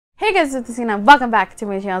Hey guys, it's Ina. Welcome back to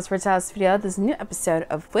my channel's first house video. This is a new episode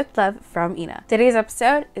of With Love from Ina. Today's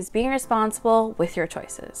episode is being responsible with your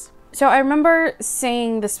choices. So I remember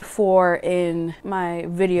saying this before in my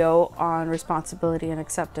video on responsibility and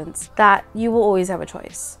acceptance, that you will always have a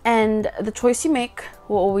choice. And the choice you make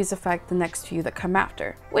will always affect the next few that come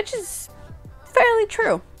after, which is fairly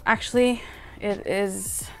true. Actually, it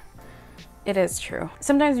is true.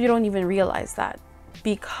 Sometimes you don't even realize that,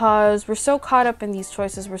 because we're so caught up in these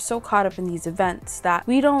choices, we're so caught up in these events that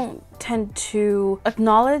we don't tend to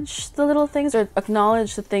acknowledge the little things or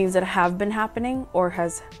acknowledge the things that have been happening or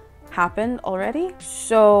has happened already.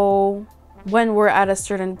 So when we're at a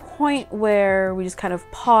certain point where we just kind of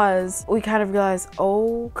pause, we kind of realize,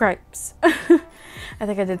 oh cripes, I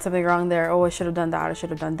think I did something wrong there. Oh, I should have done that. I should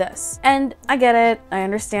have done this. And I get it. I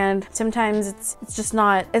understand. Sometimes it's just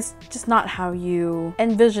not how you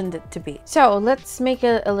envisioned it to be. So let's make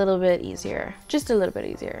it a little bit easier. Just a little bit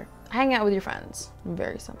easier. Hang out with your friends.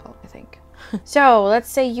 Very simple, I think. So let's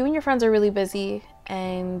say you and your friends are really busy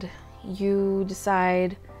and you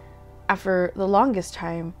decide after the longest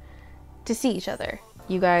time to see each other.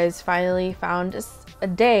 You guys finally found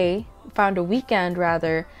a weekend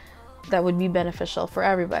rather, that would be beneficial for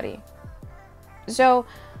everybody. So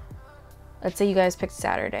let's say you guys picked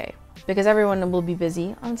Saturday because everyone will be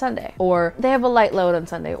busy on Sunday, or they have a light load on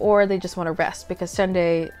Sunday, or they just want to rest because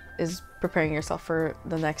Sunday is preparing yourself for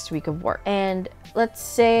the next week of work. And let's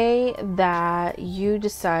say that you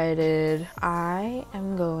decided, I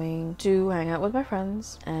am going to hang out with my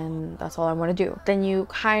friends and that's all I want to do. Then you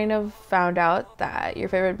kind of found out that your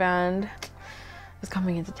favorite band is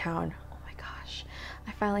coming into town.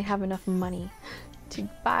 I finally have enough money to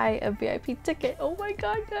buy a VIP ticket. Oh my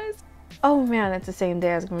god, guys. Oh man, it's the same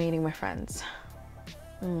day as meeting my friends.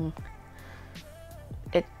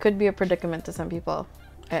 It could be a predicament to some people.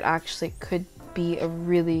 It actually could be a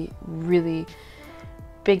really, really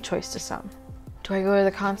big choice to some. Do I go to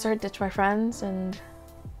the concert, ditch my friends, and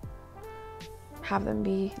have them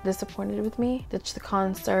be disappointed with me? Ditch the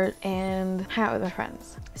concert and hang out with my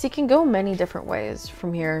friends. So you can go many different ways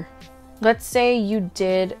from here. Let's say you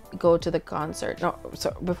did go to the concert. No,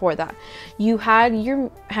 so before that, you had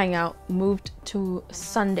your hangout moved to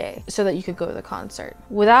Sunday so that you could go to the concert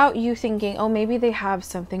without you thinking, oh, maybe they have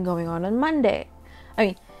something going on Monday. I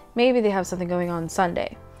mean, maybe they have something going on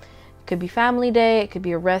Sunday. It could be family day, it could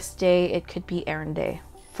be a rest day, it could be errand day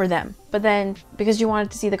for them. But then because you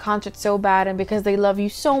wanted to see the concert so bad and because they love you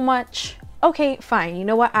so much, okay, fine. You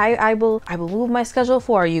know what? I will move my schedule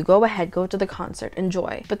for you. Go ahead, go to the concert,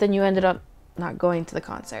 enjoy. But then you ended up not going to the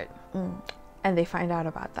concert. And they find out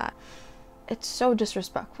about that. It's so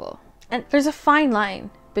disrespectful. And there's a fine line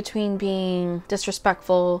between being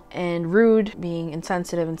disrespectful and rude, being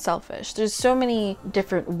insensitive and selfish. There's so many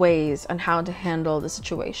different ways on how to handle the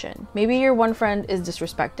situation. Maybe your one friend is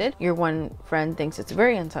disrespected. Your one friend thinks it's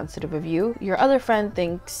very insensitive of you. Your other friend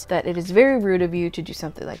thinks that it is very rude of you to do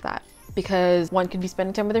something like that. Because one could be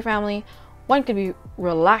spending time with their family, one could be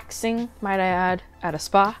relaxing, might I add, at a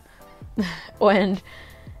spa, and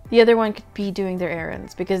the other one could be doing their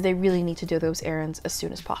errands because they really need to do those errands as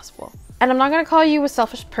soon as possible. And I'm not going to call you a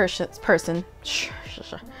selfish person.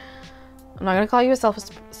 I'm not going to call you a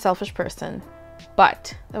selfish person,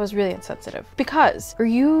 but that was really insensitive. Because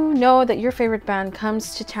you know that your favorite band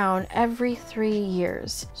comes to town every 3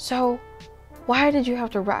 years. So why did you have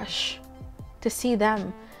to rush to see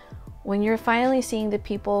them when you're finally seeing the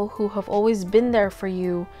people who have always been there for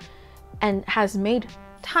you and has made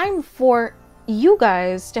time for you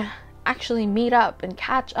guys to actually meet up and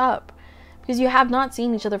catch up, because you have not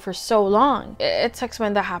seen each other for so long? It sucks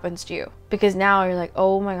when that happens to you, because now you're like,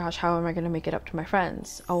 oh my gosh, how am I going to make it up to my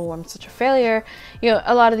friends? Oh, I'm such a failure. You know,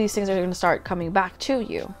 a lot of these things are going to start coming back to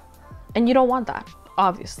you, and you don't want that.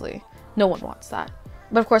 Obviously, no one wants that.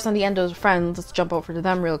 But of course, on the end of friends, let's jump over to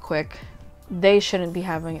them real quick. They shouldn't be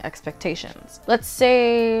having expectations. Let's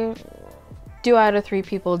say 2 out of 3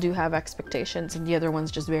 people do have expectations and the other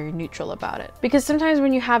one's just very neutral about it. Because sometimes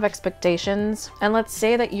when you have expectations, and let's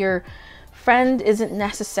say that your friend isn't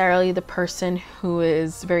necessarily the person who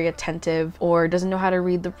is very attentive or doesn't know how to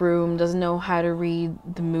read the room, doesn't know how to read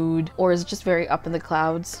the mood, or is just very up in the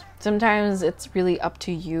clouds, sometimes it's really up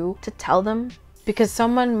to you to tell them, because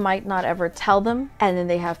someone might not ever tell them and then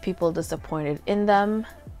they have people disappointed in them.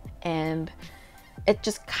 And it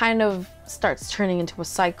just kind of starts turning into a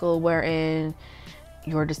cycle wherein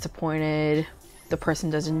you're disappointed, the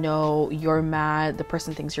person doesn't know, you're mad, the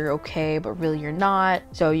person thinks you're okay, but really you're not.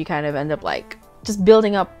 So you kind of end up like just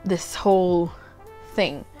building up this whole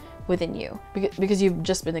thing within you because you've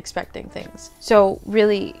just been expecting things. So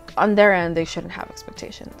really, on their end, they shouldn't have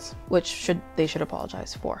expectations, which they should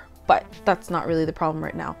apologize for. But that's not really the problem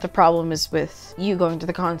right now. The problem is with you going to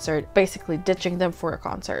the concert, basically ditching them for a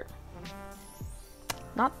concert.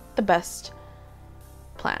 Not the best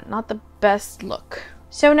plan, not the best look.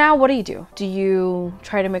 So now what do? Do you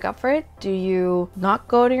try to make up for it? Do you not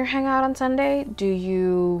go to your hangout on Sunday? Do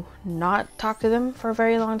you not talk to them for a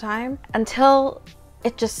very long time? Until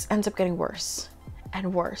it just ends up getting worse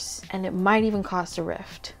and worse, and it might even cause a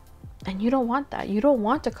rift. And you don't want that. You don't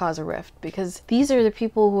want to cause a rift, because these are the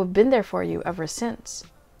people who have been there for you ever since,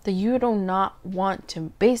 that you do not want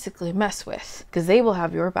to basically mess with, because they will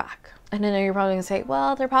have your back. And I know you're probably gonna say,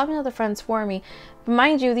 well, they're probably not the friends for me. But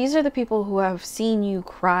mind you, these are the people who have seen you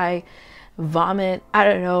cry, vomit, I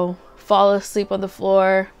don't know, fall asleep on the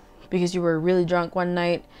floor because you were really drunk one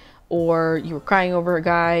night, or you were crying over a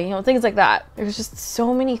guy, you know, things like that. There's just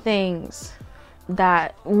so many things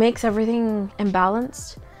that makes everything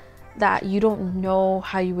imbalanced that you don't know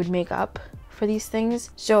how you would make up for these things.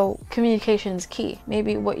 So communication is key.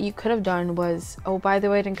 Maybe what you could have done was, oh, by the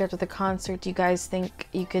way, I didn't get to the concert. Do you guys think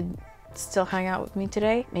you could still hang out with me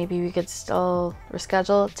today? Maybe we could still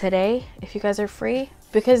reschedule today if you guys are free,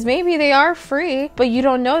 because maybe they are free, but you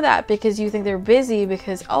don't know that because you think they're busy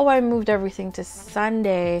because, oh, I moved everything to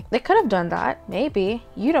Sunday. They could have done that. Maybe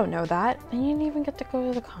you don't know that, and you didn't even get to go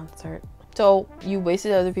to the concert. So you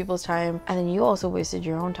wasted other people's time, and then you also wasted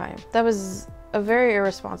your own time. That was a very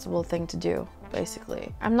irresponsible thing to do,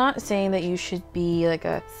 basically. I'm not saying that you should be like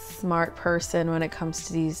a smart person when it comes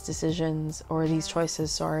to these decisions or these choices,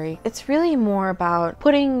 sorry. It's really more about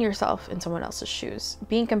putting yourself in someone else's shoes,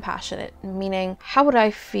 being compassionate, meaning, how would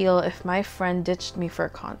I feel if my friend ditched me for a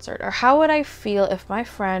concert? Or how would I feel if my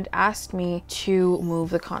friend asked me to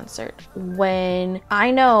move the concert when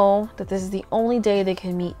I know that this is the only day they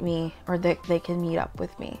can meet me, or that they can meet up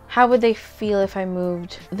with me? How would they feel if I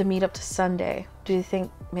moved the meetup to Sunday? Do you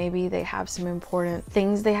think maybe they have some important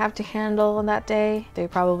things they have to handle on that day? They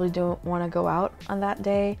probably don't want to go out on that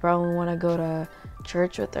day. Probably want to go to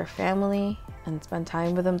church with their family and spend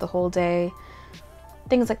time with them the whole day.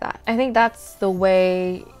 Things like that. I think that's the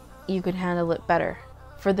way you can handle it better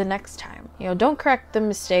for the next time. You know, don't correct the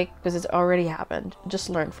mistake because it's already happened. Just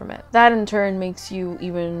learn from it. That in turn makes you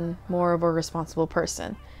even more of a responsible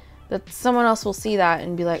person. That someone else will see that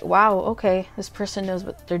and be like, wow, okay, this person knows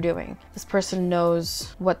what they're doing. This person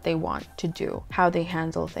knows what they want to do, how they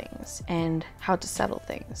handle things, and how to settle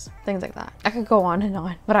things. Things like that. I could go on and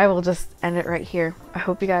on, but I will just end it right here. I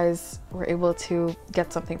hope you guys were able to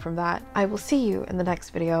get something from that. I will see you in the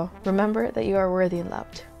next video. Remember that you are worthy and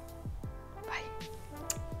loved.